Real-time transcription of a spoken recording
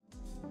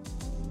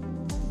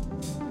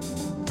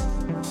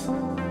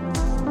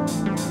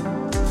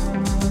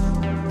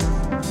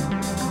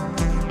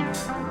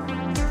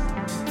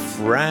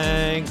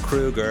Frank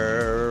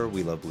Krueger.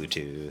 We love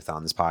Bluetooth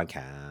on this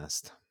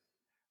podcast.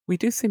 We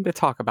do seem to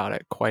talk about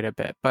it quite a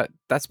bit, but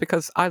that's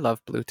because I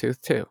love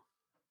Bluetooth too.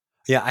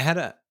 Yeah,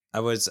 I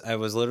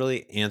was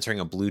literally answering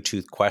a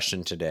Bluetooth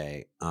question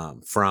today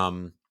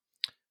from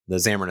the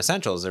Xamarin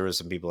Essentials. There were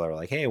some people that were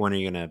like, "Hey, when are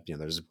you gonna?"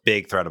 There's a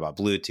big thread about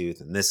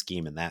Bluetooth and this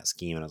scheme and that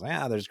scheme, and I was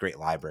like, there's great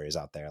libraries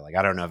out there. Like,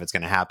 I don't know if it's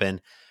gonna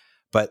happen,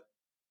 but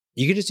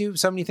you can just do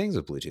so many things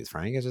with Bluetooth,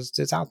 Frank.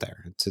 It's out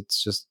there.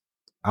 It's just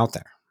out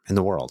there in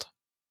the world.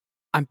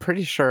 I'm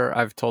pretty sure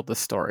I've told the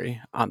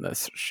story on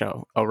this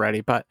show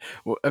already, but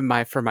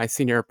for my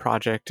senior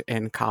project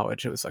in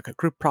college, it was like a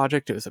group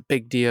project. It was a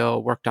big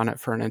deal. Worked on it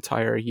for an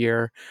entire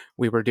year.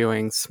 We were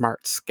doing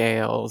smart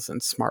scales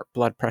and smart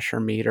blood pressure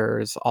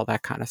meters, all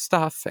that kind of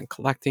stuff, and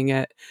collecting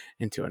it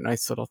into a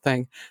nice little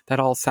thing.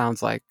 That all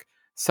sounds like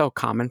so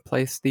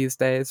commonplace these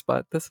days,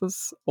 but this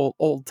was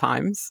old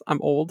times.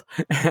 I'm old,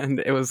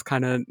 and it was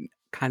kind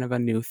of a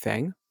new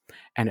thing,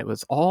 and it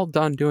was all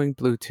done doing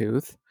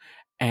Bluetooth.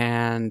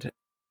 And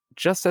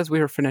just as we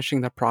were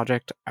finishing the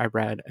project, I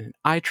read an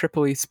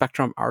IEEE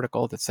Spectrum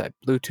article that said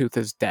Bluetooth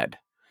is dead.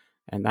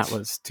 And that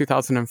was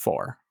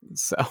 2004.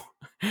 So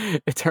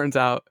it turns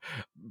out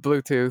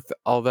Bluetooth,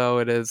 although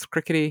it is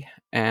crickety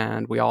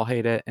and we all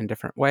hate it in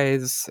different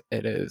ways,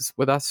 it is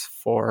with us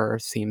for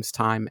seems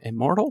time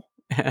immortal.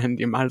 And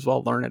you might as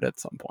well learn it at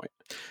some point.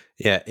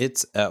 Yeah,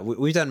 it's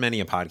we've done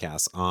many a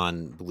podcasts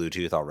on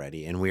Bluetooth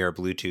already, and we are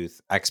Bluetooth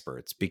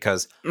experts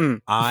because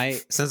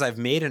since I've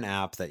made an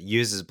app that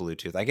uses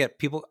Bluetooth, I get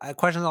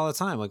questions all the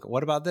time, like,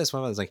 "What about this?"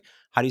 What about this? Like,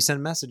 how do you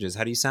send messages?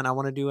 How do you send? I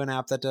want to do an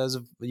app that does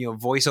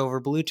voice over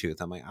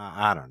Bluetooth. I'm like,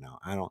 I don't know.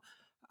 I don't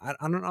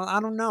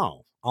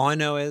know. All I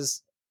know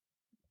is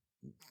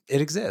it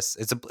exists.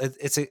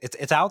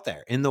 It's out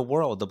there in the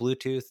world. The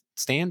Bluetooth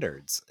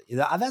standards.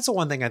 That's the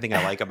one thing I think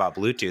I like about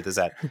Bluetooth is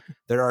that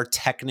there are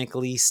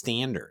technically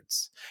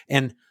standards.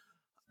 And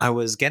I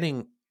was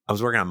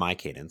working on my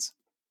cadence.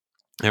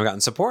 And I've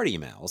gotten support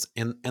emails,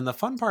 and the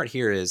fun part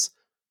here is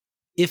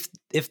if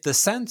the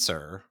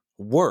sensor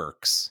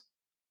works,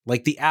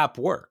 like the app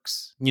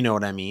works. You know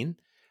what I mean?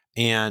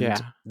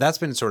 And that's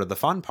been sort of the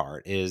fun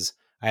part. Is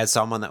I had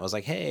someone that was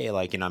like, "Hey,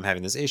 like I'm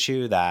having this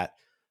issue that."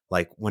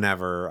 Like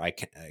whenever I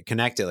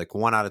connect it, like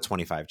 1 out of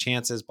 25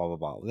 chances, blah, blah,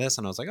 blah, this.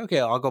 And I was like, okay,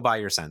 I'll go buy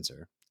your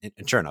sensor.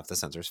 And sure enough, the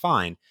sensor's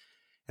fine.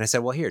 And I said,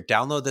 well, here,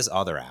 download this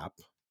other app,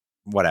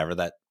 whatever,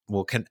 that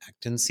will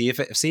connect and see if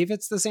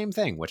it's the same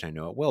thing, which I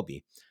know it will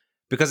be.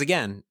 Because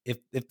again, if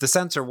the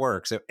sensor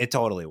works, it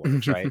totally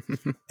works, right?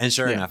 And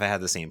sure enough, I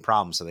had the same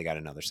problem. So they got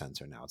another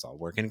sensor. Now it's all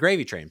working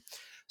gravy train.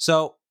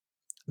 So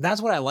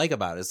that's what I like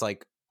about it. It's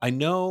like, I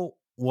know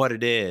what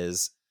it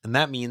is. And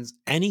that means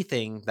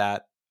anything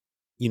that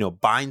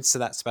binds to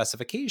that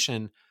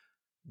specification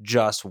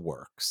just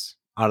works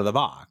out of the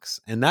box.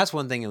 And that's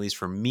one thing, at least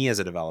for me as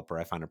a developer,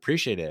 I find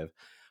appreciative.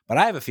 But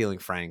I have a feeling,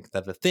 Frank,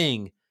 that the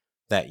thing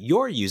that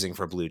you're using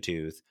for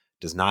Bluetooth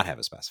does not have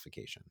a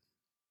specification.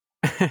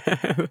 No,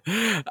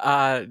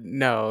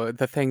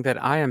 the thing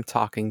that I am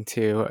talking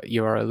to,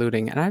 you're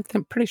alluding, and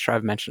I'm pretty sure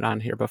I've mentioned on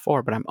here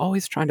before, but I'm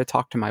always trying to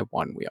talk to my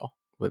One Wheel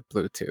with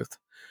Bluetooth.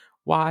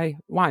 Why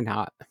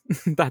not?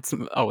 That's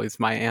always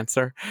my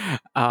answer.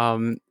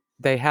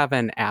 They have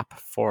an app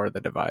for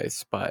the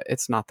device, but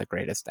it's not the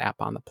greatest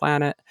app on the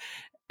planet.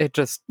 It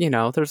just,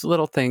 there's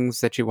little things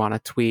that you want to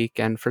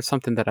tweak. And for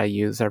something that I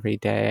use every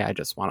day, I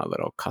just want a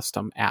little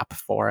custom app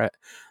for it.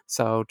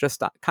 So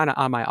just kind of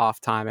on my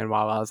off time and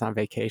while I was on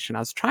vacation, I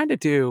was trying to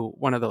do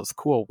one of those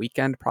cool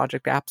weekend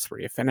project apps where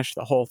you finish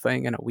the whole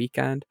thing in a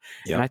weekend.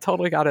 Yep. And I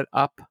totally got it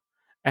up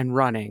and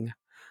running.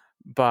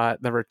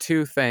 But there were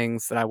two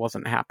things that I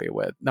wasn't happy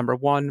with. Number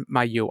one,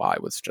 my UI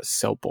was just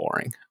so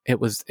boring.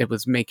 It was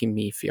making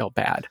me feel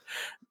bad.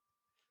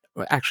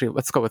 Actually,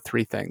 let's go with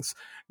three things.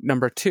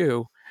 Number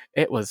two,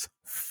 it was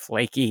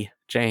flaky,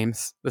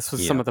 James. This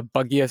was some of the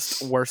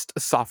buggiest, worst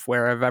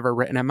software I've ever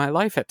written in my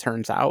life, it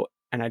turns out.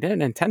 And I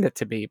didn't intend it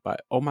to be,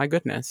 but oh my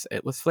goodness,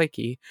 it was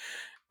flaky.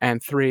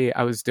 And three,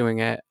 I was doing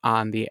it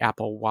on the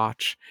Apple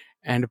Watch.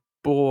 And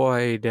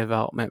boy,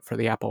 development for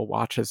the Apple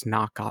Watch has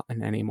not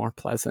gotten any more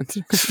pleasant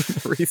in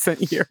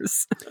recent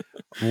years.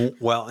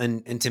 Well,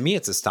 and to me,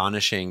 it's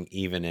astonishing,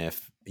 even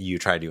if you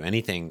try to do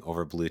anything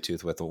over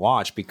Bluetooth with the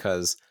watch,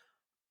 because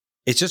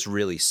it's just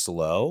really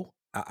slow.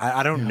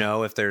 I don't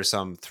know if there's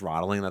some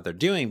throttling that they're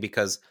doing,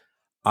 because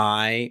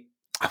I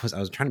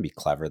was trying to be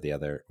clever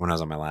when I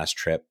was on my last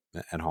trip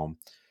at home.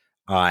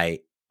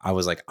 I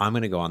was like, I'm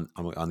going to go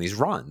on these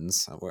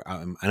runs,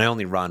 and I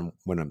only run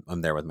when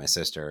I'm there with my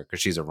sister because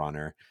she's a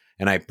runner,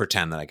 and I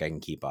pretend that like I can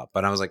keep up.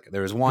 But I was like,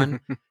 there was one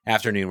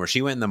afternoon where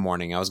she went in the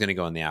morning. I was going to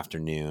go in the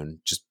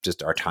afternoon.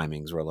 Just our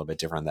timings were a little bit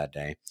different that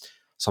day.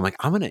 So I'm like,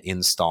 I'm going to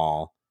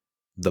install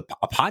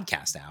a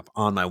podcast app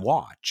on my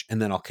watch,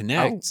 and then I'll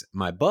connect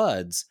my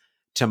buds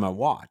to my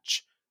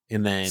watch,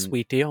 and then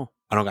sweet deal.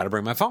 I don't got to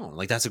bring my phone.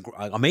 Like, that's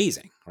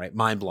amazing, right?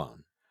 Mind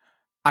blown.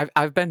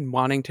 I've been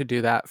wanting to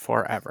do that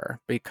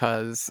forever,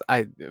 because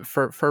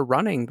for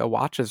running, the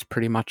watch is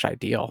pretty much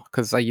ideal,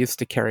 because I used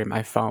to carry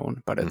my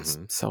phone, but it's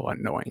so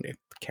annoying to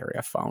carry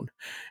a phone.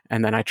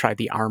 And then I tried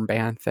the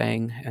armband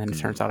thing, and it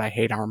turns out I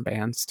hate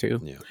armbands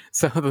too. Yeah.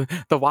 So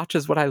the watch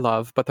is what I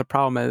love, but the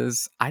problem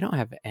is I don't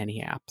have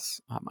any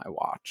apps on my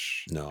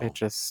watch. No. It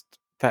just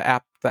the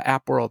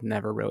app world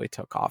never really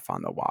took off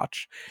on the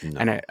watch. No.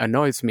 And it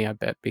annoys me a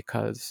bit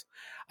because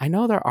I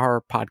know there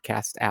are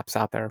podcast apps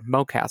out there.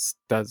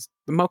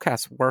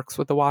 Mocast works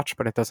with the watch,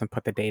 but it doesn't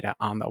put the data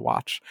on the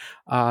watch.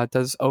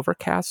 Does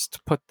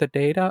Overcast put the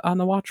data on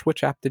the watch?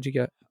 Which app did you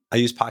get? I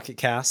use Pocket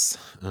Cast.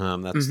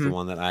 That's the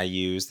one that I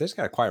use. They just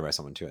got acquired by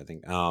someone too, I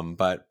think.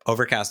 But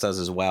Overcast does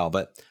as well.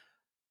 But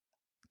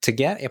to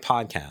get a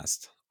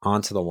podcast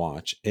onto the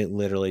watch, it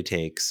literally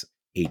takes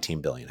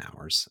 18 billion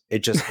hours.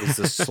 It just is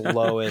the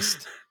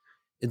slowest.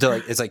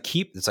 It's like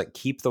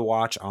keep the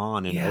watch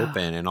on and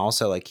open, and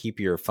also like keep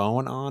your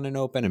phone on and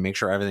open, and make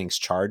sure everything's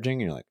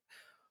charging. And you're like,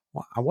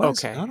 well,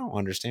 I don't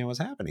understand what's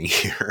happening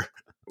here.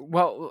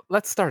 Well,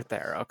 let's start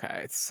there.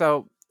 Okay,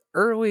 so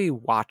early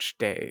watch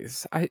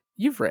days.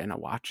 You've written a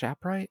watch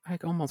app, right? I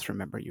almost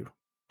remember you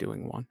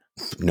doing one.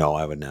 No,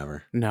 I would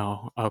never.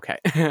 No. Okay.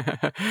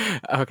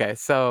 Okay.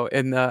 So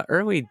in the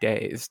early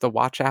days, the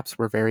watch apps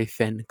were very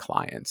thin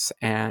clients,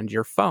 and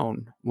your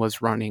phone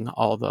was running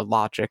all the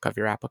logic of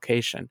your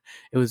application.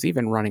 It was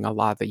even running a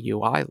lot of the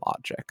UI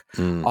logic.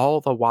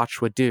 All the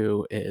watch would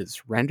do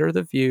is render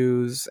the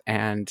views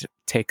and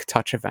take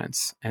touch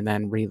events and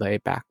then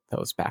relay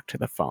those back to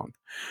the phone.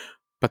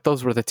 But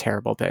those were the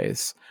terrible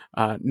days.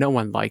 No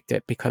one liked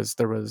it because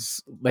there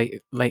was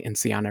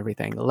latency on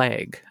everything,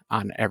 lag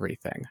on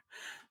everything.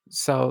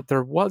 So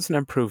there was an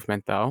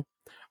improvement, though,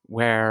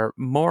 where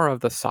more of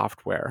the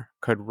software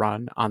could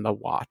run on the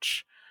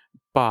watch,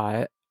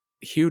 but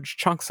huge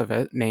chunks of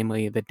it,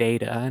 namely the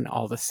data and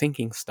all the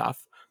syncing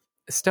stuff,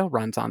 still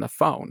runs on the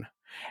phone.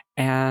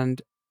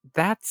 And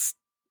that's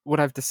what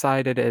I've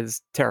decided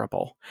is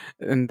terrible.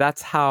 And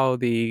that's how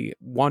the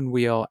One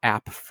Wheel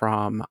app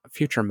from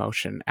Future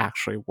Motion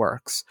actually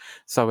works.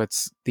 So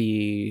it's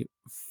the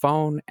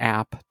phone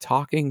app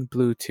talking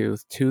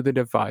Bluetooth to the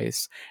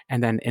device,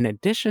 and then in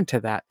addition to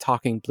that,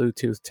 talking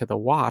Bluetooth to the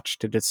watch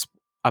to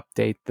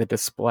update the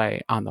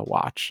display on the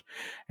watch.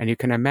 And you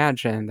can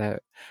imagine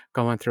that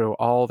going through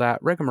all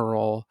that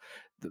rigmarole,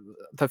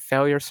 the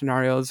failure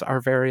scenarios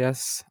are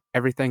various.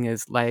 Everything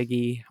is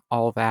laggy,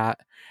 all that.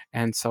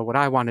 And so what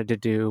I wanted to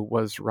do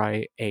was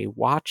write a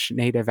watch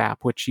native app,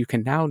 which you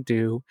can now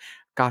do,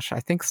 gosh, I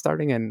think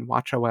starting in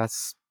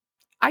watchOS,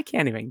 I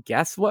can't even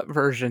guess what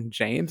version,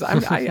 James.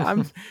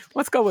 I'm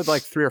let's go with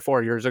like 3 or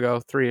 4 years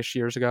ago, 3-ish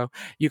years ago.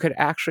 You could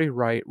actually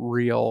write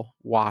real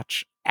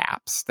watch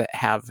apps that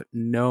have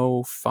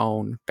no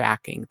phone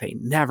backing. They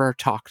never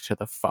talk to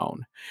the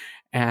phone.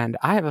 And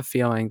I have a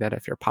feeling that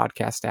if your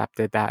podcast app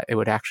did that, it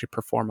would actually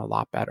perform a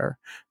lot better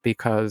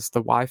because the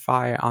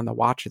Wi-Fi on the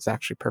watch is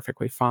actually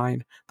perfectly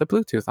fine. The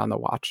Bluetooth on the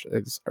watch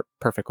is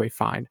perfectly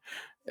fine.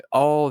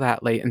 All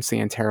that latency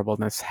and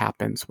terribleness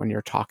happens when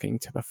you're talking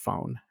to the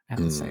phone at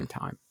the same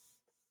time.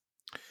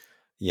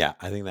 Yeah,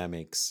 I think that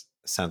makes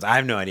sense. I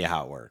have no idea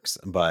how it works,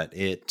 but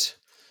it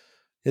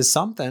is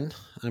something.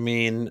 I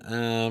mean,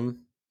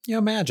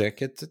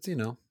 magic. It's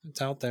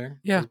it's out there.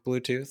 Yeah. It's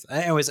Bluetooth.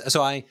 Anyways,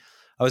 so I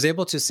was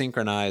able to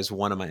synchronize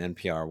one of my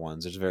NPR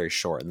ones, which is very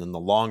short, and then the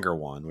longer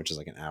one, which is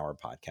like an hour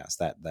podcast,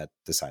 that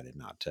decided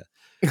not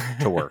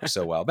to work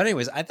so well. But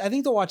anyways, I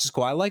think the watch is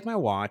cool. I like my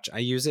watch. I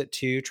use it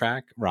to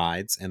track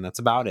rides, and that's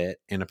about it.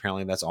 And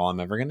apparently, that's all I'm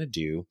ever going to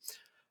do.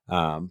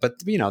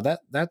 But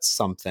that's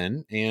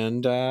something,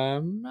 and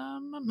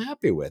I'm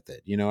happy with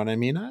it. You know what I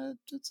mean?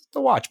 It's the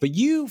watch. But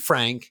you,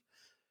 Frank,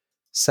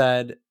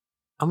 said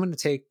I'm going to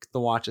take the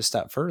watch a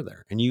step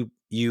further, and you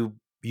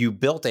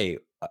built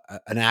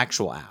an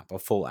actual app, a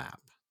full app.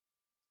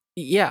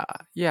 Yeah.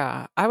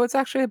 I was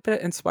actually a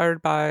bit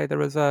inspired by, there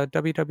was a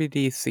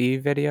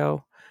WWDC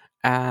video,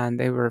 and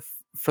they were,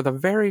 for the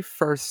very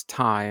first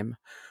time,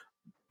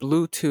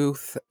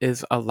 Bluetooth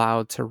is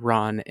allowed to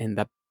run in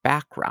the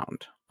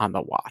background on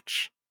the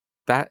watch.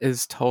 That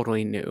is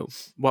totally new.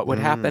 What would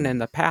happen in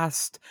the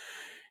past,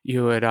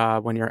 you would,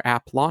 when your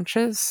app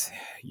launches,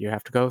 you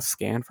have to go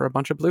scan for a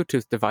bunch of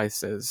Bluetooth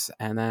devices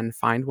and then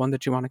find one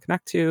that you want to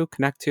connect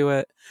to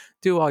it,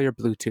 do all your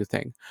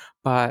Bluetoothing.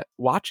 But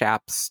watch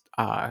apps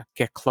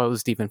get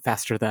closed even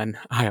faster than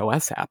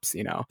iOS apps,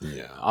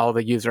 Yeah. All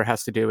the user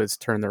has to do is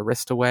turn their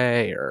wrist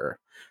away, or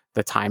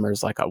the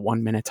timer's like a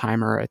 1-minute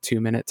timer, a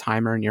 2-minute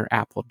timer, and your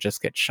app will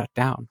just get shut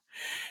down.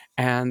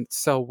 And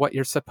so what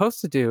you're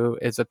supposed to do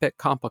is a bit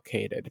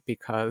complicated,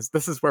 because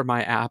this is where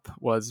my app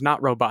was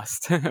not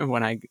robust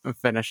when I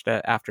finished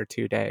it after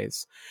 2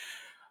 days.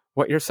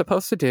 What you're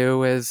supposed to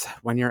do is,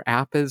 when your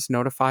app is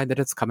notified that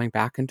it's coming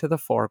back into the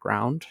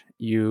foreground,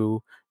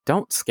 you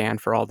don't scan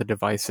for all the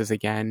devices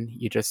again.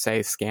 You just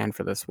say scan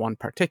for this one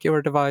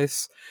particular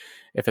device.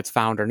 If it's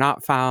found or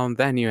not found,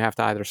 then you have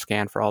to either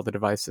scan for all the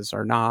devices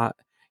or not.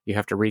 You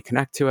have to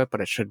reconnect to it,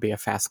 but it should be a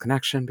fast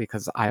connection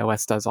because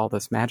iOS does all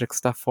this magic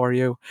stuff for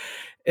you.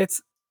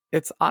 It's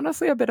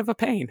honestly a bit of a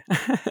pain.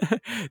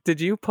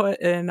 Did you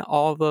put in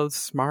all those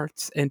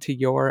smarts into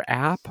your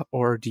app,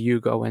 or do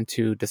you go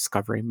into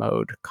discovery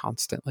mode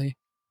constantly?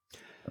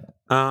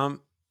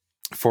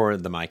 For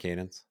the My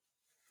Cadence.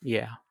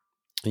 Yeah.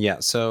 Yeah.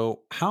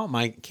 So how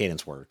My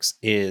Cadence works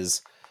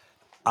is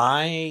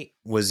I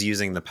was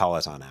using the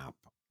Peloton app,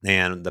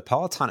 and the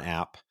Peloton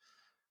app,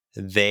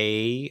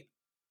 they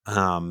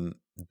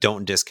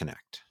don't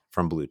disconnect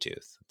from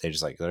Bluetooth. They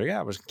just like,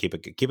 yeah, we're just keep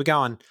it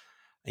going.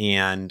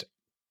 And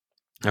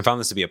I found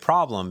this to be a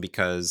problem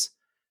because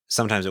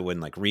sometimes it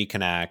wouldn't like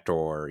reconnect,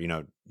 or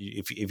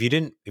if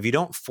you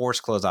don't force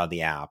close out of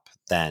the app,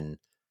 then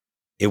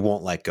it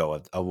won't let go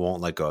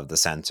of the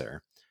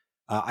sensor.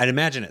 I'd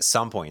imagine at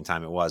some point in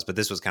time it was, but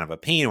this was kind of a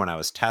pain when I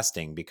was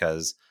testing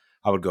because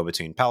I would go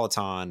between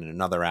Peloton and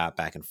another app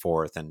back and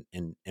forth, and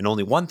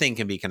only one thing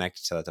can be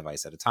connected to that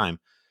device at a time.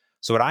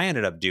 So what I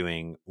ended up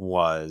doing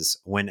was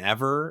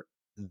whenever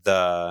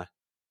the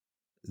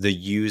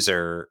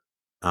user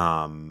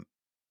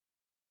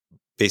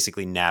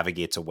basically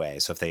navigates away.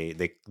 So if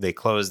they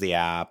close the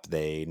app,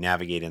 they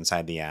navigate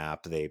inside the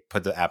app, they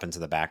put the app into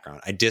the background,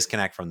 I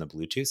disconnect from the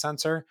Bluetooth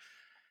sensor,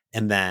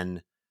 and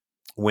then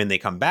when they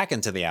come back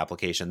into the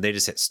application, they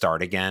just hit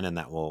start again, and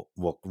that will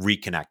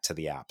reconnect to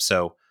the app.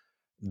 So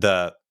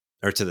to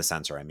the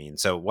sensor, I mean.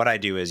 So what I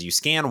do is you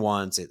scan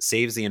once, it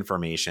saves the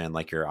information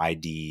like your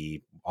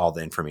ID, all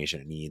the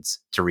information it needs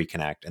to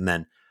reconnect. And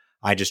then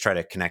I just try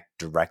to connect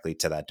directly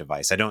to that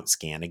device. I don't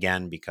scan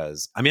again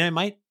because I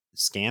might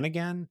scan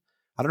again.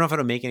 I don't know if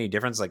it'll make any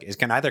difference. Like it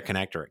can either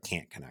connect or it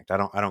can't connect. I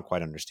don't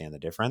quite understand the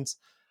difference.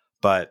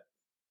 But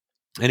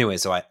anyway,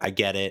 so I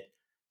get it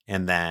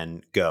and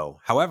then go.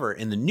 However,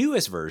 in the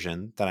newest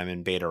version that I'm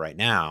in beta right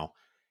now,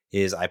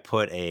 is I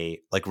put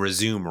a like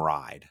resume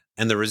ride.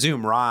 And the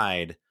resume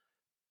ride,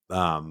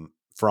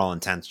 for all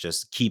intents,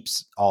 just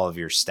keeps all of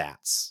your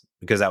stats,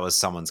 because that was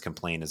someone's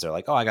complaint. Is they're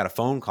like, oh, I got a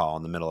phone call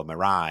in the middle of my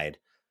ride,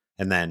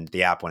 and then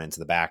the app went into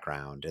the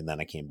background, and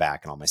then I came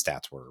back and all my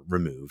stats were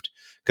removed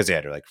because they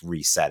had to like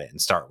reset it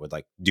and start with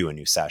like do a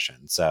new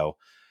session. So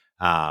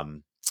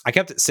I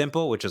kept it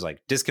simple, which is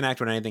like disconnect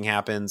when anything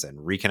happens and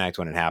reconnect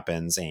when it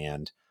happens.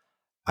 And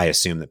I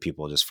assume that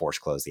people just force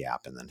close the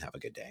app and then have a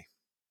good day.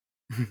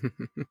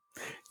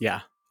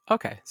 Yeah.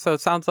 Okay. So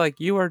it sounds like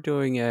you are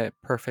doing it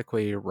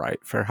perfectly right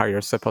for how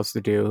you're supposed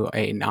to do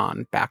a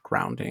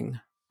non-backgrounding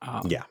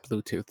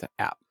Bluetooth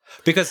app.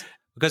 Because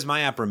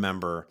my app,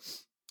 remember,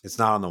 it's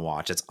not on the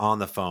watch, it's on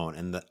the phone.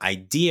 And the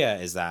idea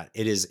is that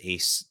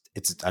it's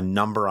a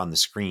number on the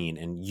screen,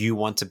 and you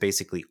want to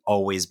basically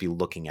always be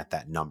looking at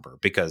that number,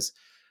 because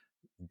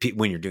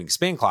when you're doing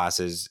spin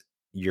classes,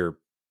 you're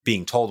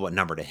being told what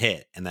number to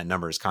hit, and that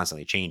number is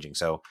constantly changing.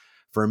 So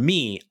for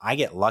me, I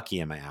get lucky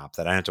in my app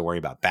that I don't have to worry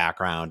about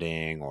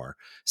backgrounding or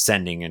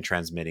sending and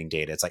transmitting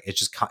data. It's like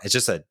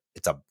it's a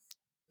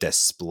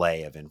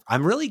display of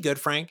I'm really good,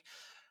 Frank.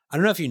 I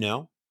don't know if you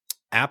know,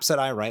 apps that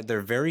I write,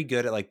 they're very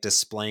good at like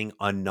displaying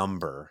a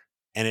number,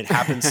 and it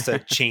happens to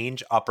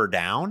change up or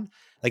down.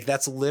 Like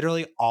that's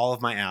literally all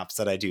of my apps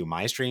that I do.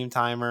 My stream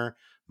timer,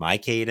 my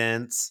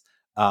cadence,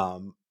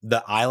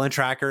 the island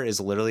tracker is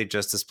literally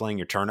just displaying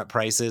your turnip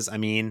prices. I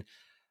mean,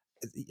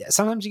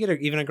 sometimes you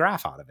get even a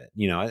graph out of it.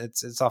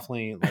 It's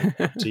definitely like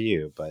up to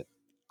you, but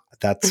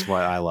that's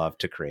what I love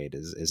to create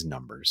is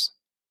numbers.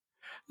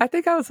 I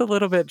think I was a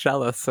little bit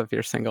jealous of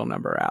your single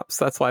number apps.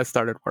 That's why I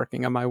started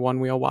working on my One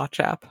Wheel Watch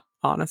app,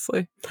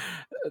 honestly.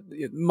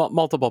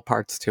 Multiple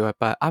parts to it,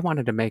 but I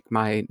wanted to make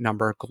my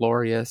number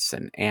glorious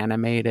and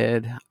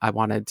animated. I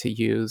wanted to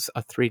use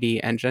a 3D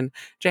engine.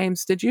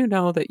 James, did you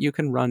know that you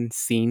can run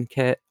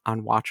SceneKit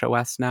on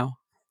watchOS now?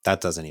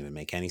 That doesn't even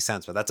make any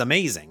sense, but that's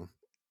amazing.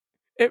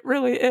 It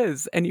really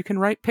is. And you can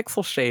write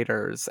pixel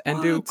shaders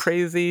and do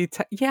crazy.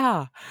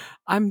 Yeah.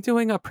 I'm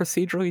doing a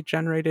procedurally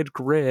generated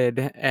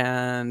grid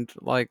and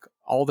like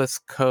all this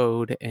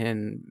code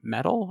in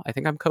Metal. I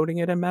think I'm coding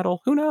it in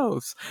Metal. Who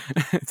knows?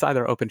 It's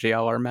either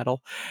OpenGL or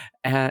Metal.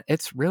 And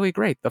it's really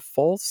great. The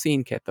full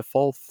SceneKit, the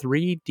full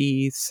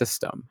 3D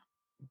system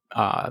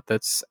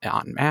that's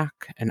on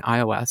Mac and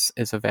iOS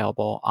is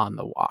available on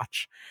the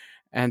watch.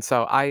 And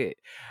so I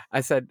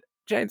said,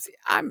 James,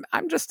 I'm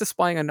just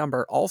displaying a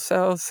number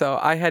also, so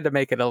I had to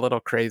make it a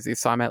little crazy.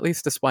 So I'm at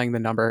least displaying the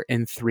number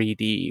in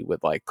 3D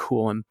with like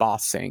cool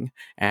embossing,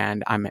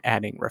 and I'm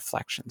adding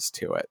reflections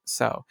to it.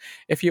 So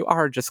if you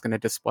are just going to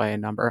display a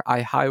number,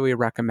 I highly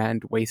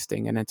recommend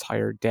wasting an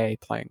entire day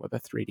playing with a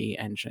 3D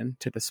engine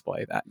to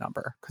display that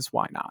number, because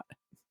why not?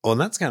 Well,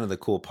 and that's kind of the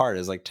cool part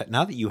is like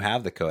now that you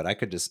have the code, I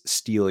could just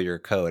steal your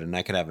code and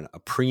I could have a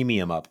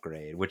premium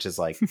upgrade, which is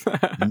like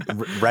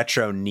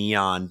retro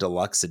neon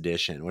deluxe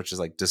edition, which is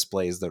like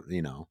displays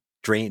the,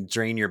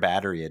 drain your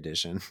battery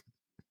edition.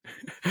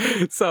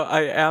 So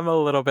I am a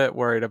little bit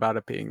worried about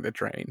it being the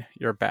drain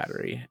your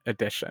battery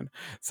edition.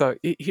 So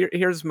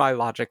here's my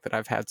logic that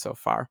I've had so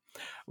far.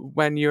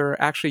 When you're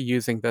actually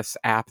using this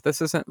app, this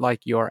isn't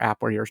like your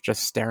app where you're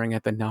just staring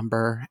at the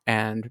number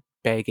and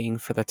begging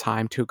for the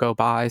time to go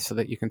by so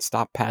that you can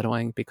stop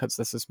pedaling because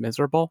this is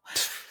miserable.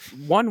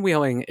 One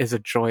wheeling is a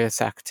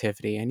joyous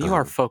activity, and you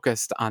are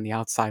focused on the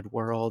outside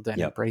world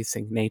and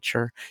embracing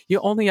nature. You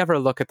only ever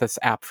look at this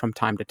app from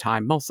time to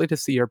time, mostly to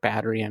see your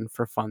battery and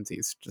for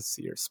funsies, just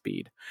see your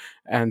speed.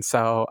 And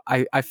so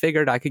I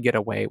figured I could get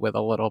away with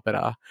a little bit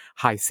of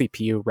high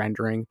CPU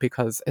rendering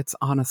because it's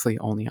honestly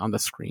only on the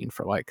screen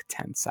for like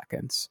 10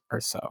 seconds or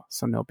so.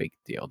 So no big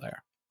deal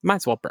there. Might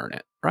as well burn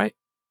it, right?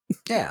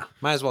 Yeah,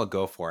 might as well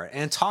go for it.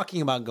 And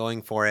talking about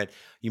going for it,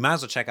 you might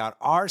as well check out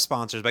our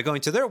sponsors by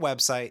going to their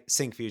website,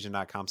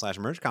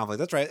 syncfusion.com/mergeconflict.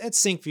 That's right,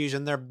 it's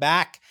Syncfusion. They're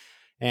back,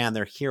 and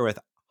they're here with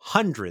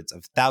hundreds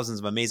of thousands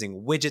of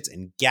amazing widgets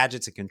and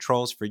gadgets and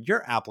controls for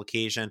your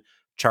application,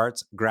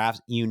 charts,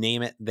 graphs, you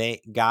name it.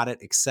 They got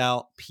it.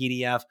 Excel,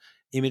 PDF,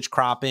 image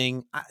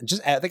cropping,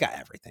 they got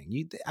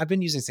everything. I've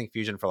been using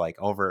Syncfusion for like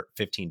over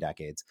 15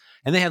 decades,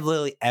 and they have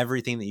literally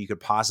everything that you could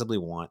possibly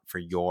want for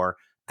your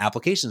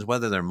applications,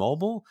 whether they're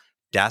mobile,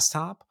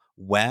 desktop,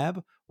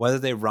 web, whether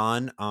they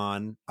run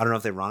on, I don't know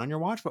if they run on your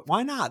watch, but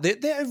why not? They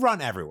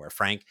run everywhere,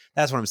 Frank.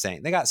 That's what I'm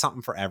saying. They got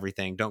something for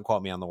everything. Don't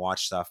quote me on the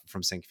watch stuff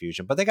from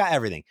Syncfusion, but they got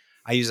everything.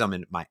 I use them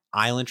in my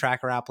Island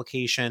Tracker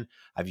application.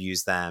 I've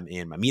used them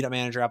in my Meetup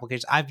Manager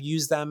application. I've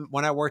used them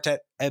when I worked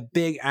at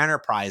big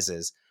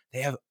enterprises.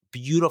 They have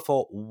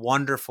beautiful,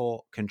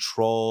 wonderful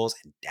controls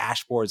and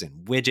dashboards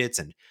and widgets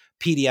and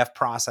PDF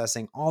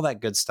processing, all that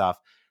good stuff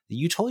that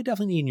you totally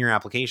definitely need in your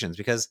applications,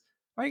 because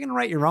why are you going to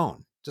write your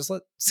own? Just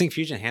let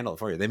Syncfusion handle it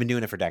for you. They've been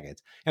doing it for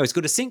decades. Anyways, go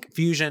to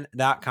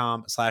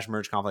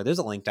syncfusion.com/mergeconflict. There's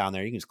a link down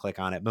there. You can just click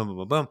on it. Boom, boom,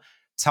 boom, boom.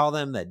 Tell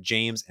them that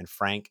James and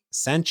Frank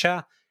sent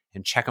you,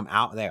 and check them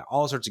out. They got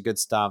all sorts of good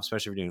stuff,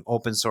 especially if you're doing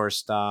open source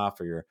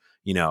stuff or you're,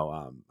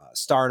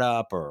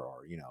 startup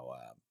or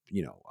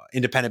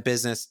independent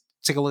business.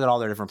 Take a look at all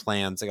their different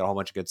plans. They got a whole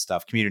bunch of good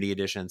stuff, community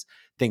editions,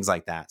 things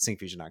like that.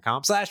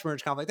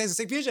 Syncfusion.com/mergeconflict. Thanks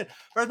to Syncfusion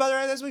for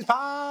sponsoring this week's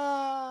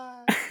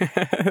pod.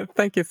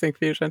 Thank you,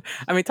 Syncfusion.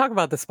 I mean, talk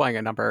about displaying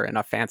a number in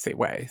a fancy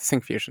way.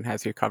 Syncfusion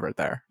has you covered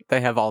there.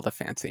 They have all the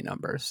fancy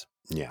numbers.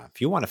 Yeah,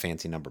 if you want a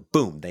fancy number,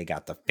 boom, they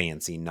got the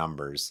fancy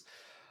numbers.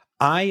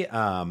 I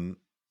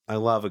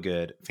love a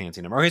good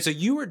fancy number. Okay, so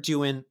you were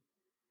doing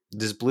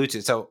this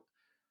Bluetooth. So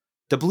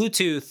the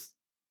Bluetooth,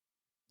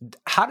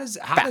 how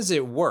does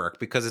it work?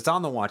 Because it's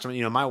on the watch. I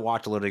mean, my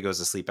watch literally goes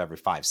to sleep every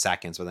 5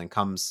 seconds, but then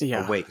comes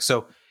awake.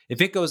 So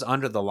if it goes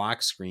under the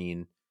lock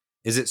screen,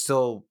 is it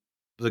still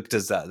like,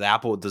 does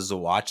the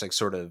watch like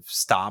sort of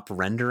stop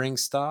rendering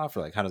stuff,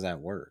 or like how does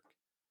that work?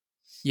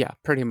 Yeah,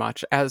 pretty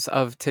much. As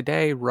of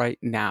today, right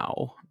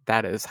now,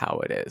 that is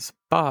how it is.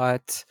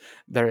 But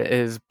there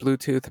is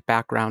Bluetooth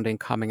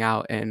backgrounding coming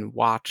out in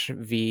Watch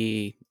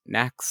V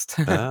Next,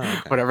 okay.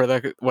 whatever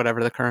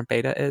the current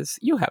beta is.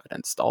 You have it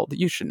installed.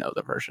 You should know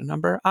the version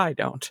number. I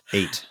don't.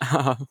 8.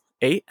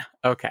 8?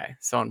 Okay.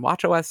 So in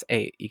WatchOS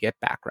 8, you get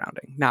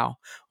backgrounding. Now,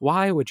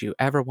 why would you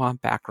ever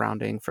want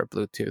backgrounding for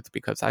Bluetooth?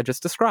 Because I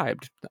just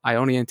described, I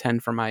only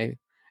intend for my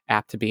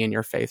app to be in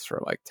your face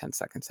for like 10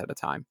 seconds at a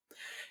time.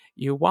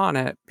 You want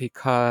it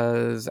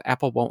because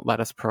Apple won't let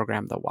us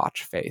program the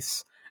watch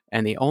face.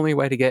 And the only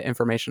way to get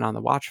information on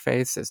the watch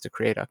face is to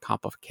create a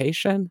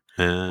complication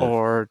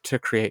or to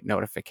create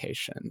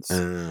notifications.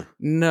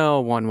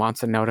 No one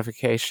wants a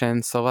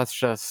notification, so let's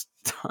just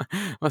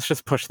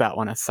push that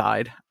one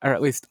aside. Or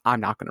at least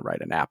I'm not going to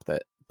write an app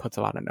that puts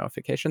a lot of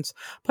notifications.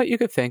 But you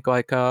could think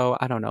like,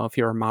 I don't know, if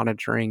you're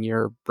monitoring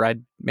your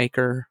bread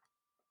maker,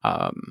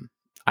 I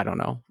don't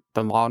know,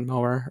 the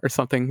lawnmower or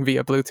something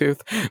via Bluetooth,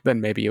 then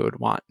maybe you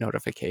would want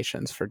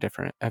notifications for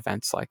different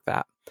events like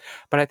that.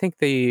 But I think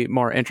the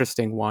more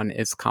interesting one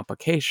is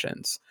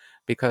complications,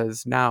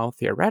 because now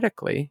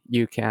theoretically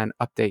you can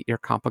update your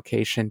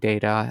complication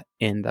data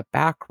in the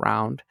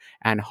background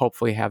and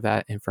hopefully have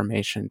that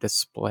information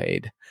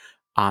displayed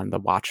on the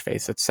watch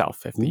face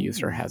itself if the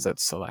user has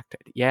it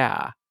selected.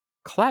 Yeah.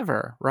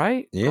 Clever,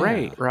 right? Yeah,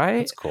 great, right?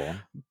 That's cool.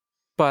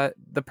 But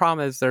the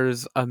problem is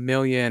there's a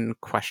million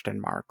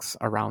question marks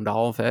around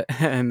all of it.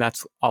 And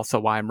that's also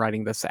why I'm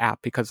writing this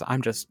app, because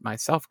I'm just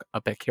myself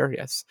a bit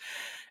curious.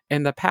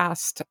 In the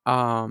past,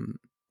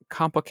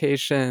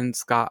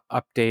 complications got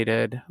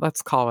updated,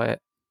 let's call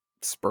it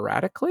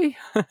sporadically,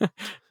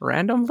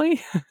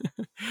 randomly.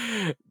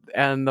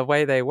 And the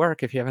way they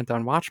work, if you haven't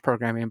done watch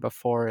programming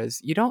before, is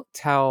you don't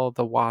tell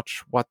the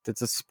watch what to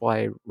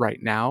display right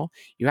now.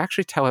 You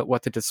actually tell it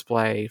what to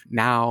display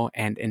now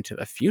and into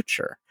the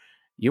future.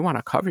 You want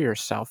to cover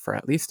yourself for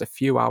at least a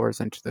few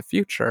hours into the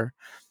future,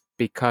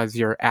 because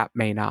your app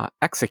may not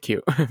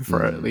execute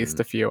for at least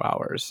a few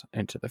hours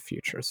into the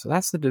future. So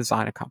that's the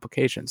design of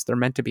complications. They're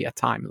meant to be a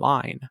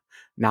timeline,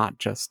 not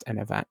just an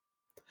event.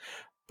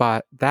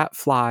 But that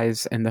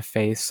flies in the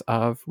face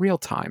of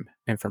real-time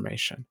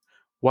information.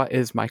 What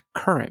is my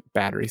current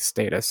battery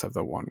status of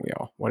the One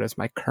Wheel? What is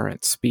my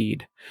current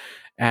speed?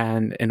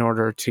 And in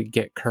order to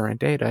get current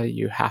data,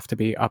 you have to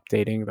be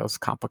updating those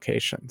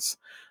complications.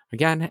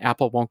 Again,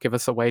 Apple won't give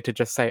us a way to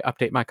just say,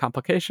 update my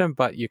complication,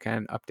 but you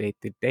can update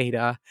the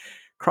data,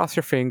 cross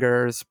your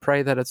fingers,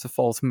 pray that it's a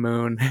full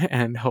moon,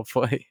 and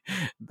hopefully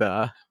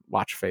the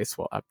watch face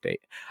will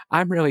update.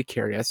 I'm really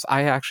curious.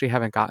 I actually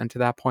haven't gotten to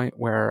that point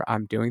where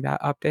I'm doing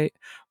that update,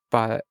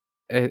 but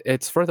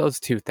it's for those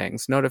two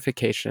things,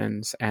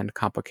 notifications and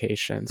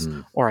complications,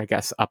 or I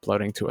guess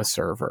uploading to a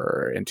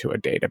server into a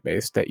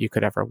database that you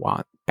could ever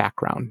want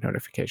background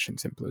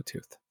notifications in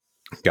Bluetooth.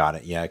 Got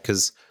it. Yeah,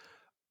 because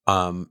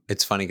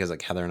it's funny because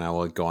like Heather and I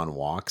will go on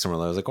walks and we're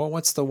like, oh,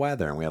 what's the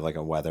weather? And we have like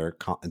a weather.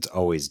 It's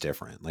always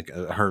different. Like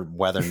her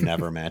weather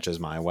never matches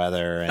my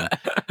weather, and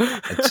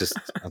it's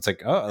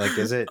like, oh, like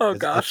is it? Oh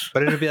gosh!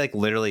 But it'll be like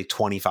literally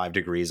 25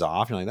 degrees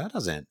off. You're like, that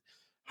doesn't.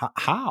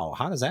 How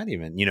does that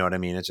even? You know what I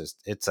mean?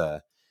 It's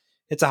a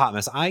hot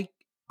mess. I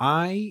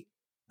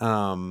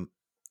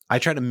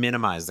try to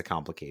minimize the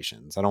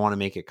complications. I don't want to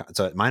make it.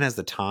 So mine has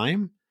the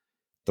time,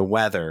 the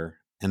weather,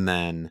 and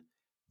then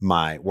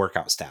my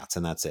workout stats,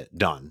 and that's it.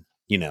 Done.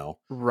 You know?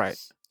 Right.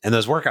 And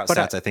those workout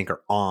stats, I think,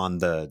 are on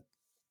the.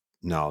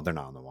 No, they're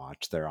not on the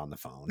watch. They're on the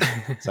phone.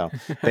 So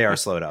they are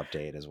slow to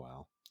update as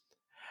well.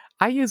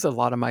 I use a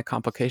lot of my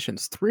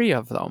complications, 3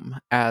 of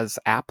them, as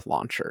app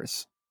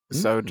launchers.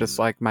 So just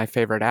like my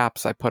favorite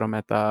apps, I put them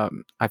at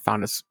I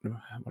found this,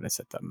 what is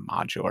it, the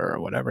modular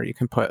or whatever. You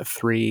can put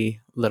 3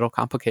 little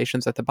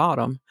complications at the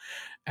bottom,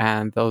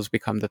 and those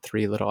become the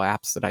 3 little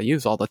apps that I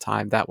use all the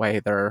time. That way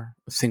they're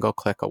a single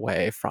click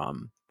away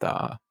from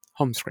the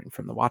home screen,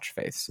 from the watch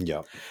face.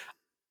 Yep.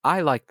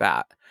 I like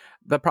that.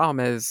 The problem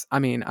is, I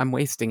mean, I'm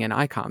wasting an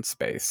icon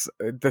space.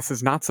 This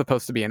is not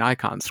supposed to be an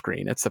icon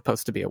screen. It's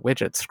supposed to be a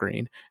widget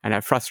screen. And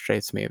it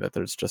frustrates me that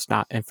there's just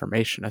not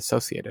information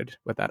associated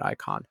with that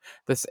icon.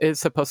 This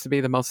is supposed to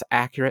be the most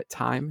accurate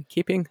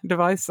time-keeping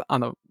device on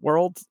the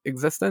world's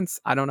existence.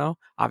 I don't know.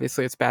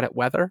 Obviously, it's bad at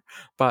weather,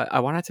 but I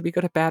want it to be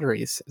good at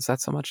batteries. Is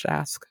that so much to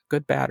ask?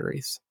 Good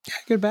batteries. Yeah,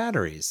 good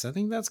batteries. I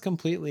think that's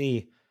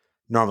completely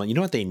normal. You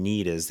know what they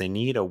need is they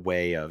need a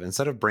way of,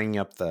 instead of bringing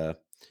up the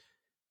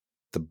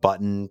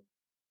button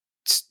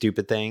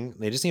stupid thing,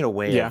 they just need a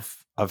way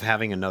of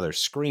having another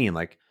screen.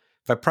 Like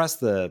if I press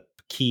the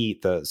key,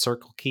 the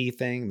circle key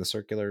thing, the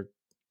circular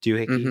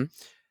doohickey,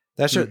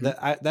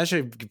 that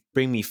should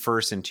bring me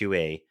first into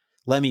a,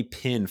 let me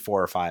pin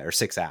 4 or 5 or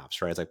 6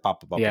 apps, right? It's like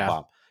pop,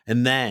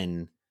 and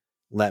then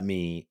let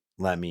me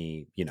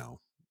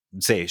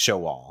say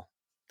show all.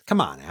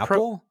 Come on,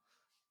 Apple.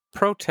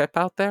 Pro tip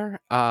out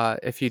there,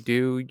 if you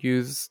do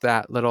use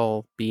that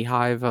little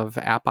beehive of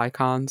app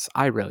icons,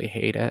 I really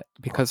hate it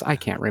because I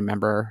can't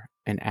remember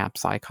an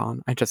app's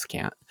icon. I just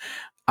can't.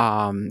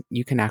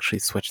 You can actually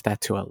switch that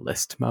to a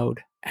list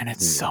mode, and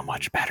it's so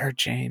much better,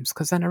 James,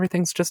 because then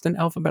everything's just in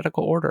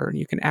alphabetical order and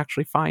you can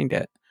actually find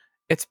it.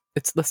 It's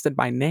listed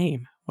by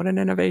name. What an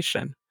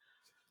innovation.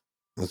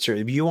 That's true.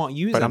 You won't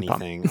use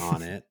anything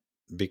on it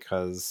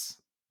because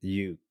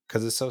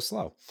it's so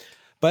slow.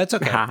 But it's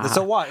okay. It's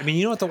a watch. I mean,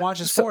 you know what the watch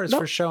is for? It's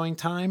for showing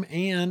time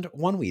and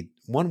one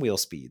wheel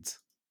speeds.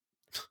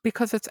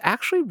 Because it's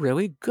actually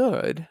really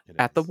good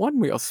at the one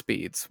wheel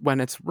speeds when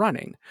it's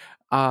running.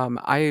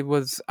 I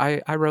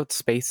wrote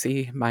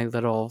Spacey, my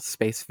little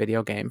space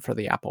video game for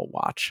the Apple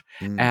Watch,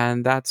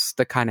 and that's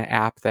the kind of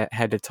app that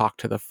had to talk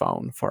to the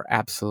phone for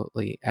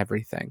absolutely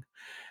everything.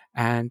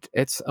 And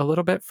it's a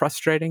little bit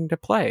frustrating to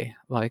play.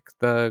 Like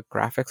the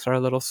graphics are a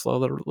little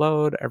slow to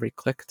load. Every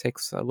click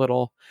takes a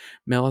little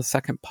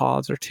millisecond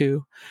pause or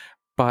 2.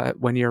 But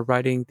when you're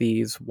writing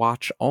these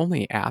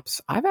watch-only apps,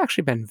 I've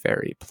actually been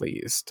very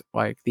pleased.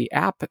 Like the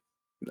app,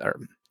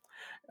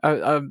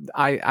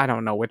 I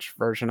don't know which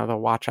version of the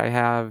watch I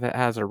have. It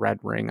has a red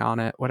ring on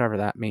it, whatever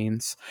that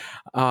means.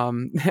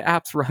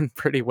 Apps run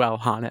pretty well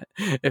on it.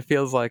 It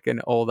feels like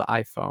an old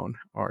iPhone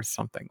or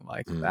something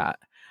like that.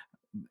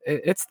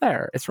 It's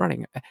there. It's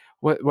running.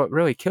 What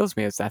really kills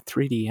me is that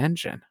 3D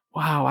engine.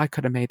 Wow, I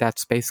could have made that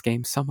space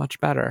game so much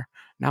better.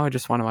 Now I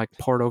just want to like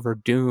port over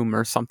Doom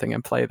or something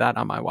and play that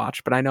on my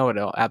watch. But I know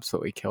it'll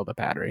absolutely kill the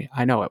battery.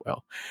 I know it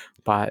will.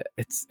 But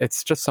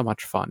it's just so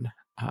much fun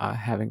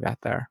having that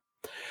there.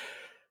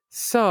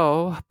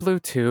 So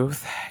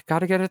Bluetooth, got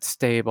to get it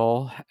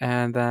stable,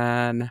 and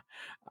then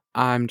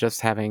I'm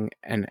just having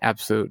an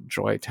absolute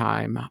joy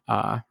time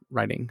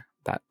writing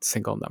that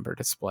single number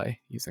display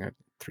using a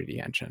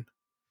 3D engine.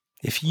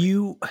 If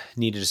you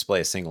need to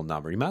display a single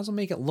number, you might as well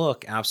make it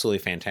look absolutely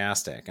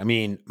fantastic. I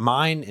mean,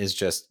 mine is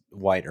just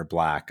white or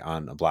black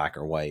on a black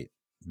or white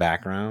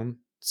background.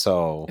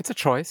 So it's a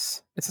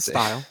choice. It's a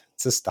style.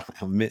 It's a style,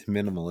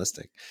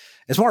 minimalistic.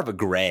 It's more of a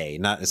gray.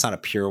 It's not a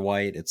pure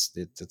white. It's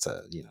a,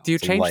 you know. Do you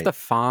change the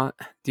font?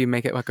 Do you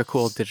make it like a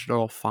cool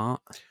digital font?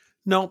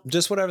 No,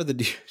 just whatever the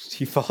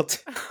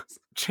default.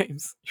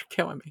 James, you're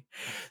killing me.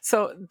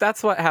 So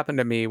that's what happened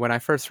to me when I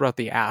first wrote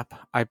the app.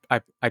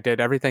 I did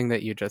everything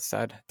that you just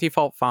said.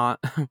 Default font,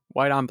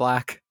 white on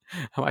black.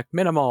 I'm like,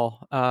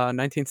 minimal,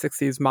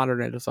 1960s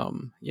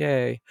modernism,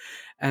 yay.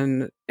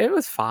 And it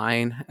was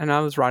fine. And I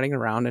was riding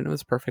around and it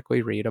was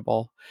perfectly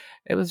readable.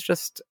 It was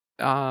just,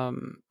 I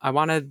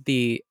wanted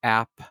the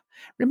app.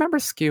 Remember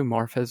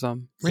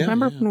skeuomorphism?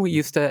 Remember when we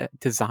used to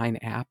design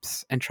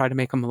apps and try to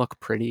make them look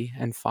pretty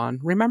and fun?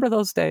 Remember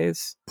those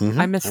days?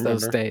 I miss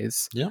those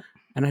days. Yeah.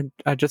 And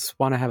I just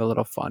want to have a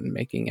little fun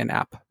making an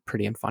app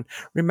pretty and fun.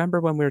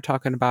 Remember when we were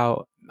talking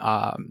about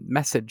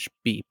message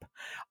beep?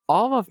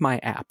 All of my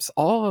apps,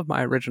 all of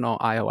my original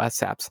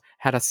iOS apps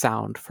had a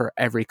sound for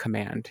every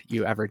command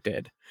you ever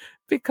did,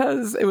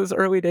 because it was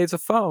early days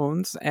of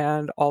phones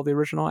and all the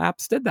original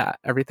apps did that.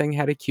 Everything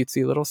had a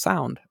cutesy little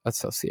sound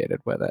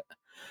associated with it.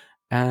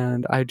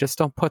 And I just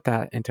don't put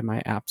that into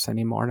my apps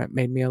anymore. And it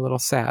made me a little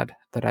sad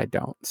that I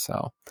don't. So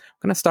I'm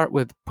going to start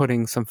with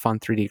putting some fun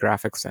 3D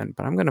graphics in,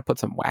 but I'm going to put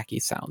some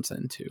wacky sounds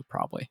in too,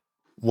 probably.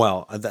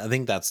 Well, I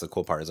think that's the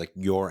cool part is like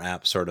your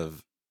app sort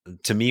of,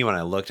 to me, when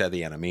I looked at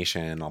the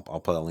animation, I'll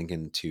put a link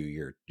into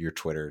your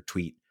Twitter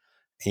tweet.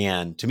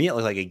 And to me, it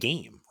looked like a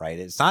game, right?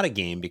 It's not a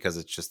game because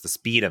it's just the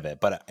speed of it,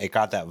 but it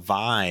got that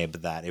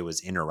vibe that it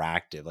was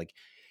interactive. Like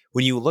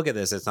when you look at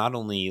this, it's not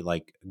only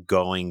like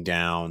going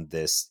down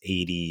this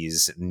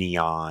 80s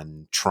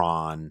neon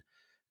Tron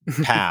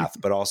path,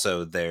 but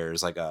also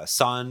there's like a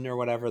sun or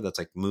whatever that's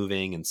like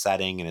moving and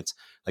setting, and it's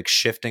like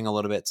shifting a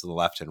little bit to the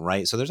left and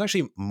right. So there's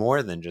actually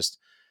more than just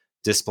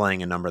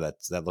displaying a number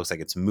that looks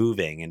like it's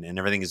moving, and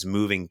everything is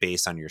moving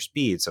based on your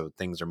speed. So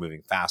things are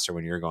moving faster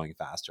when you're going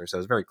faster. So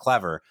it's very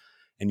clever,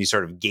 and you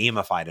sort of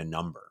gamified a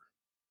number.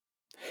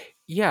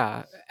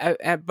 Yeah,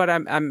 but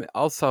I'm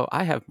also,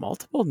 I have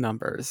multiple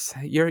numbers.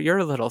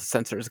 Your little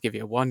sensors give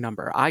you one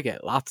number. I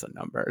get lots of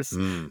numbers.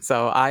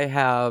 So I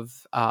have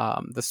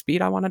the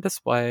speed I want to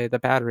display, the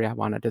battery I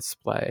want to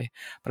display,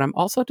 but I'm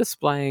also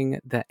displaying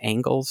the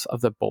angles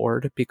of the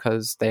board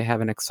because they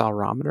have an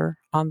accelerometer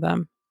on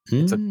them.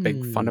 It's a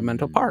big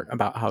fundamental part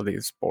about how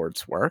these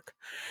boards work.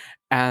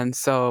 And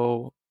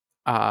so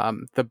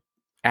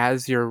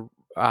as you're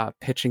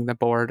pitching the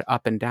board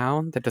up and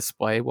down, the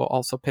display will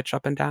also pitch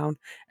up and down.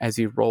 As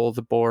you roll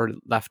the board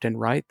left and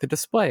right, the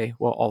display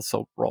will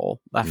also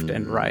roll left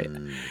and right.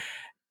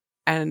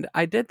 And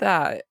I did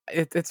that.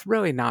 It's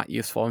really not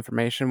useful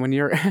information when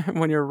you're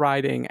when you're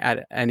riding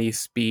at any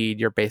speed.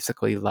 You're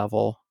basically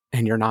level,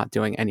 and you're not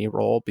doing any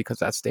roll because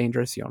that's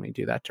dangerous. You only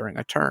do that during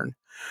a turn.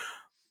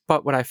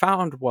 But what I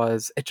found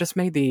was it just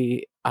made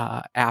the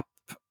app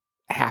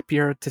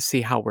happier to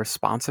see how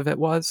responsive it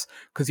was,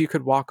 because you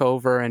could walk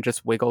over and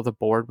just wiggle the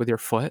board with your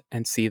foot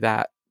and see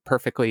that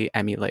perfectly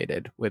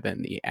emulated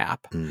within the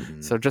app.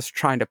 So just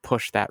trying to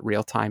push that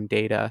real-time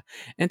data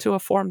into a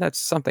form that's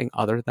something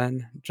other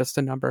than just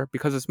a number,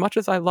 because as much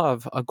as I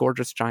love a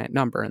gorgeous giant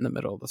number in the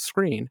middle of the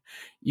screen,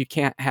 you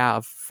can't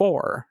have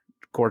 4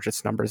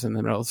 gorgeous numbers in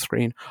the middle of the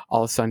screen.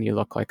 All of a sudden you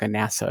look like a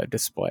NASA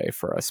display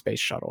for a space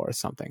shuttle or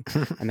something.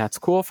 And that's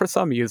cool for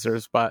some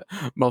users, but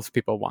most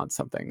people want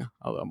something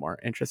a little more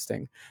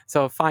interesting.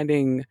 So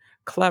finding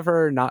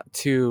clever, not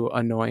too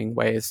annoying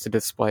ways to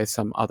display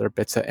some other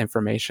bits of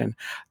information,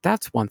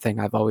 that's one thing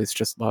I've always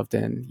just loved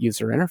in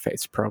user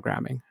interface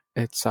programming.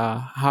 It's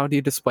how do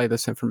you display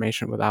this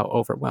information without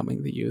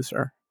overwhelming the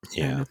user?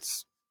 Yeah. And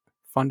it's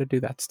fun to do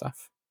that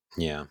stuff.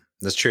 Yeah,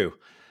 that's true.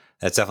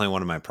 That's definitely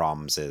one of my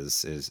problems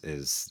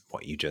is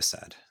what you just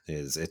said.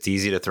 Is it's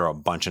easy to throw a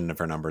bunch of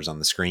different numbers on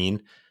the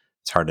screen.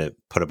 It's hard to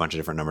put a bunch of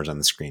different numbers on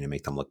the screen and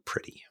make them look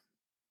pretty.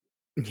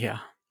 Yeah.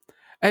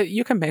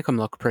 You can make them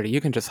look pretty. You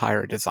can just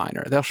hire a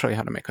designer. They'll show you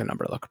how to make a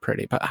number look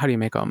pretty. But how do you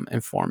make them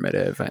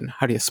informative, and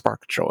how do you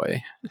spark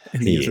joy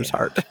in the user's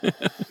heart?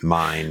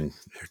 Mine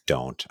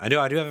don't. I do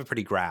have a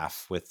pretty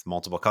graph with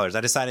multiple colors.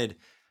 I decided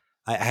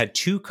I had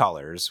 2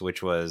 colors,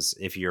 which was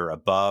if you're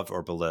above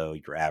or below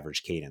your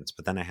average cadence.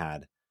 But then I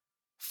had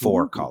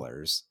 4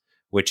 colors,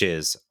 which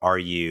is, are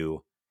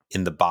you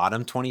in the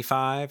bottom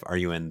 25? Are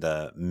you in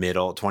the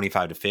middle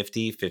 25 to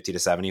 50, 50 to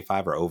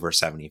 75, or over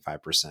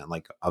 75%?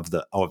 Like of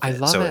I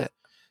love it.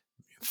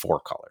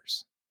 4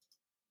 colors.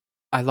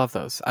 I love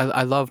those.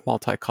 I love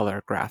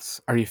multicolor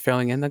graphs. Are you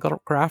filling in the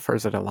graph, or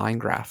is it a line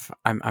graph?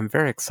 I'm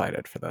very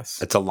excited for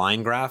this. It's a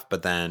line graph,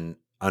 but then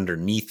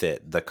underneath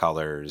it, the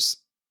colors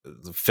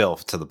fill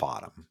to the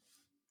bottom.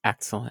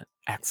 Excellent.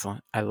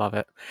 I love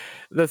it.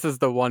 This is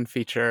the one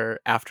feature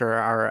after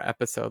our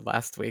episode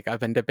last week I've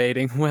been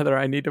debating whether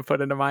I need to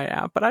put into my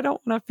app, but I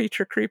don't want to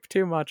feature creep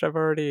too much. I've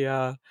already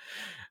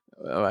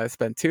I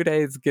spent 2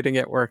 days getting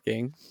it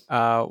working,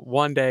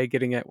 1 day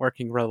getting it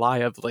working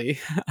reliably,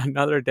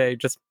 another day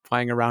just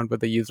playing around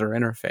with the user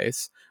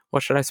interface.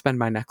 What should I spend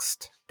my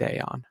next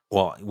day on?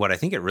 Well, what I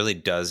think it really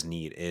does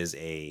need is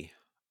a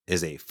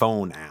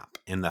phone app,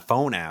 and the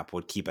phone app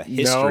would keep a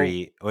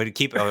history. No. Would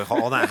keep. Oh,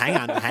 hold on, hang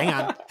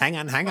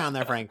on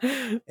there, Frank.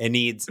 It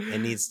needs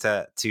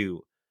to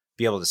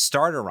be able to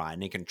start a ride,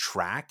 and it can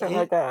track it. Oh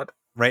my god!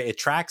 Right, it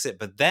tracks it,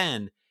 but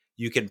then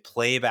you can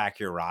play back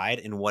your ride,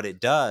 and what it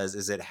does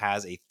is it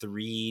has a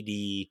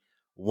 3D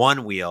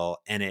one wheel,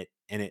 and it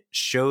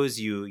shows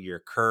you your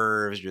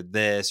curves,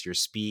 your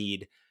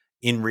speed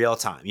in real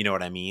time. You know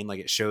what I mean?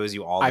 Like it shows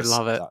you all. I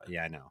love it.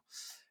 Yeah, I know.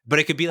 But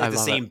it could be like the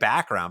same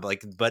background,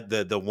 but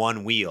the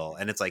one wheel,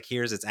 and it's like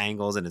here's its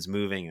angles and it's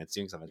moving and it's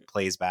doing something. It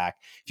plays back.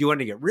 If you wanted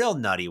to get real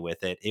nutty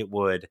with it, it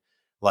would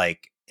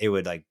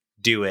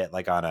do it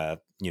like on a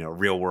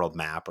real world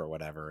map or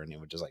whatever, and it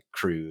would just like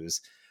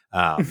cruise.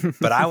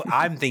 But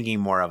I'm thinking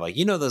more of like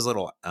those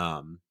little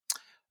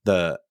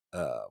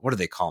what do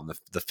they call them?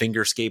 The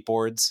finger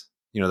skateboards,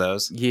 you know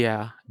those?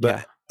 Yeah.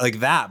 But like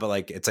that, but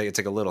like it's like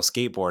a little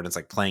skateboard and it's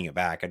like playing it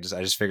back. I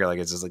just figure like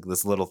it's just like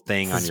this little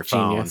thing This on is your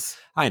genius.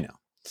 phone. I know.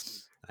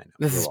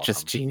 This You're is just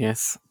welcome.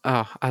 genius.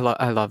 Oh, I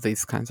love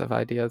these kinds of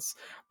ideas.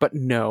 But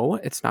no,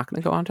 it's not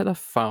going to go onto the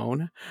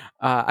phone.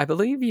 I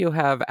believe you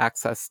have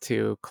access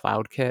to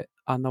CloudKit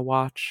on the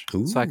watch,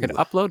 so I could Ooh.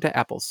 upload to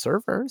Apple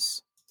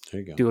servers,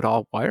 There you go. do it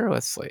all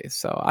wirelessly.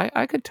 So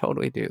I could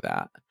totally do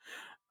that.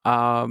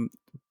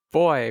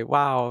 Boy,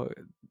 wow,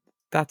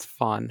 that's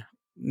fun.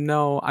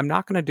 No, I'm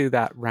not going to do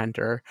that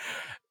render.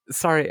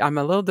 Sorry, I'm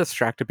a little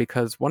distracted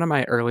because one of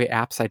my early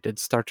apps I did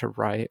start to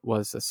write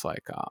was this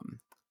like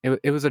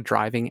it was a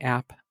driving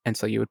app, and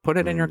so you would put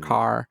it in your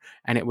car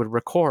and it would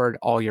record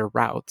all your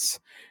routes.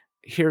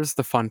 Here's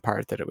the fun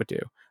part that it would do.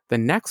 The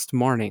next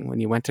morning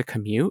when you went to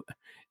commute,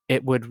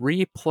 it would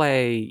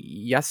replay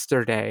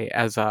yesterday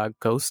as a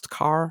ghost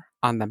car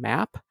on the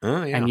map,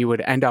 and you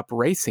would end up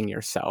racing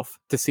yourself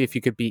to see if you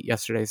could beat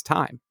yesterday's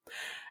time.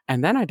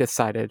 And then I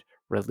decided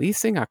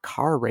releasing a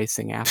car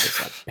racing app is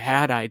a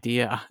bad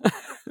idea.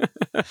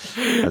 That's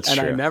and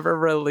true. I never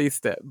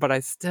released it, but I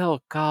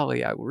still,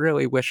 golly, I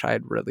really wish I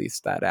had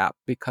released that app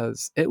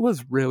because it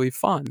was really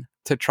fun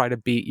to try to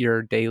beat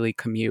your daily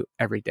commute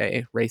every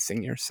day,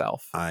 racing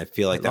yourself. I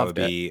feel like that would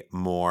be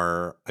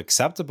more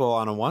acceptable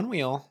on a one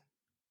wheel.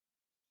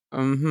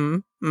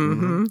 There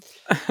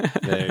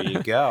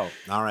you go.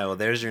 All right. Well,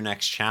 there's your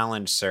next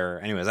challenge, sir.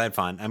 Anyways, I had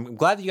fun. I'm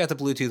glad that you got the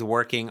Bluetooth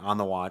working on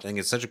the watch. I think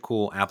it's such a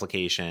cool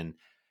application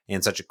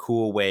and such a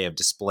cool way of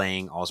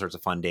displaying all sorts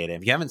of fun data.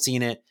 If you haven't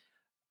seen it,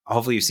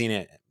 hopefully you've seen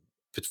it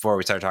before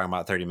we started talking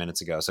about 30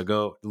 minutes ago. So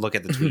go look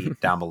at the tweet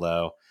down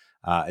below.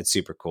 It's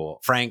super cool.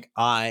 Frank,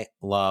 I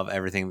love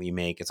everything that you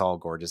make. It's all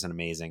gorgeous and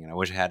amazing. And I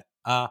wish I had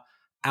an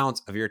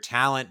ounce of your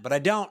talent, but I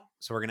don't.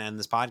 So we're going to end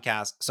this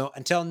podcast. So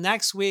until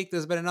next week,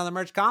 there's been another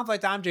Merch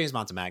Conflict. I'm James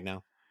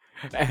Montemagno.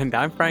 And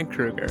I'm Frank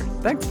Krueger.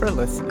 Thanks for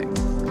listening.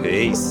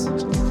 Peace.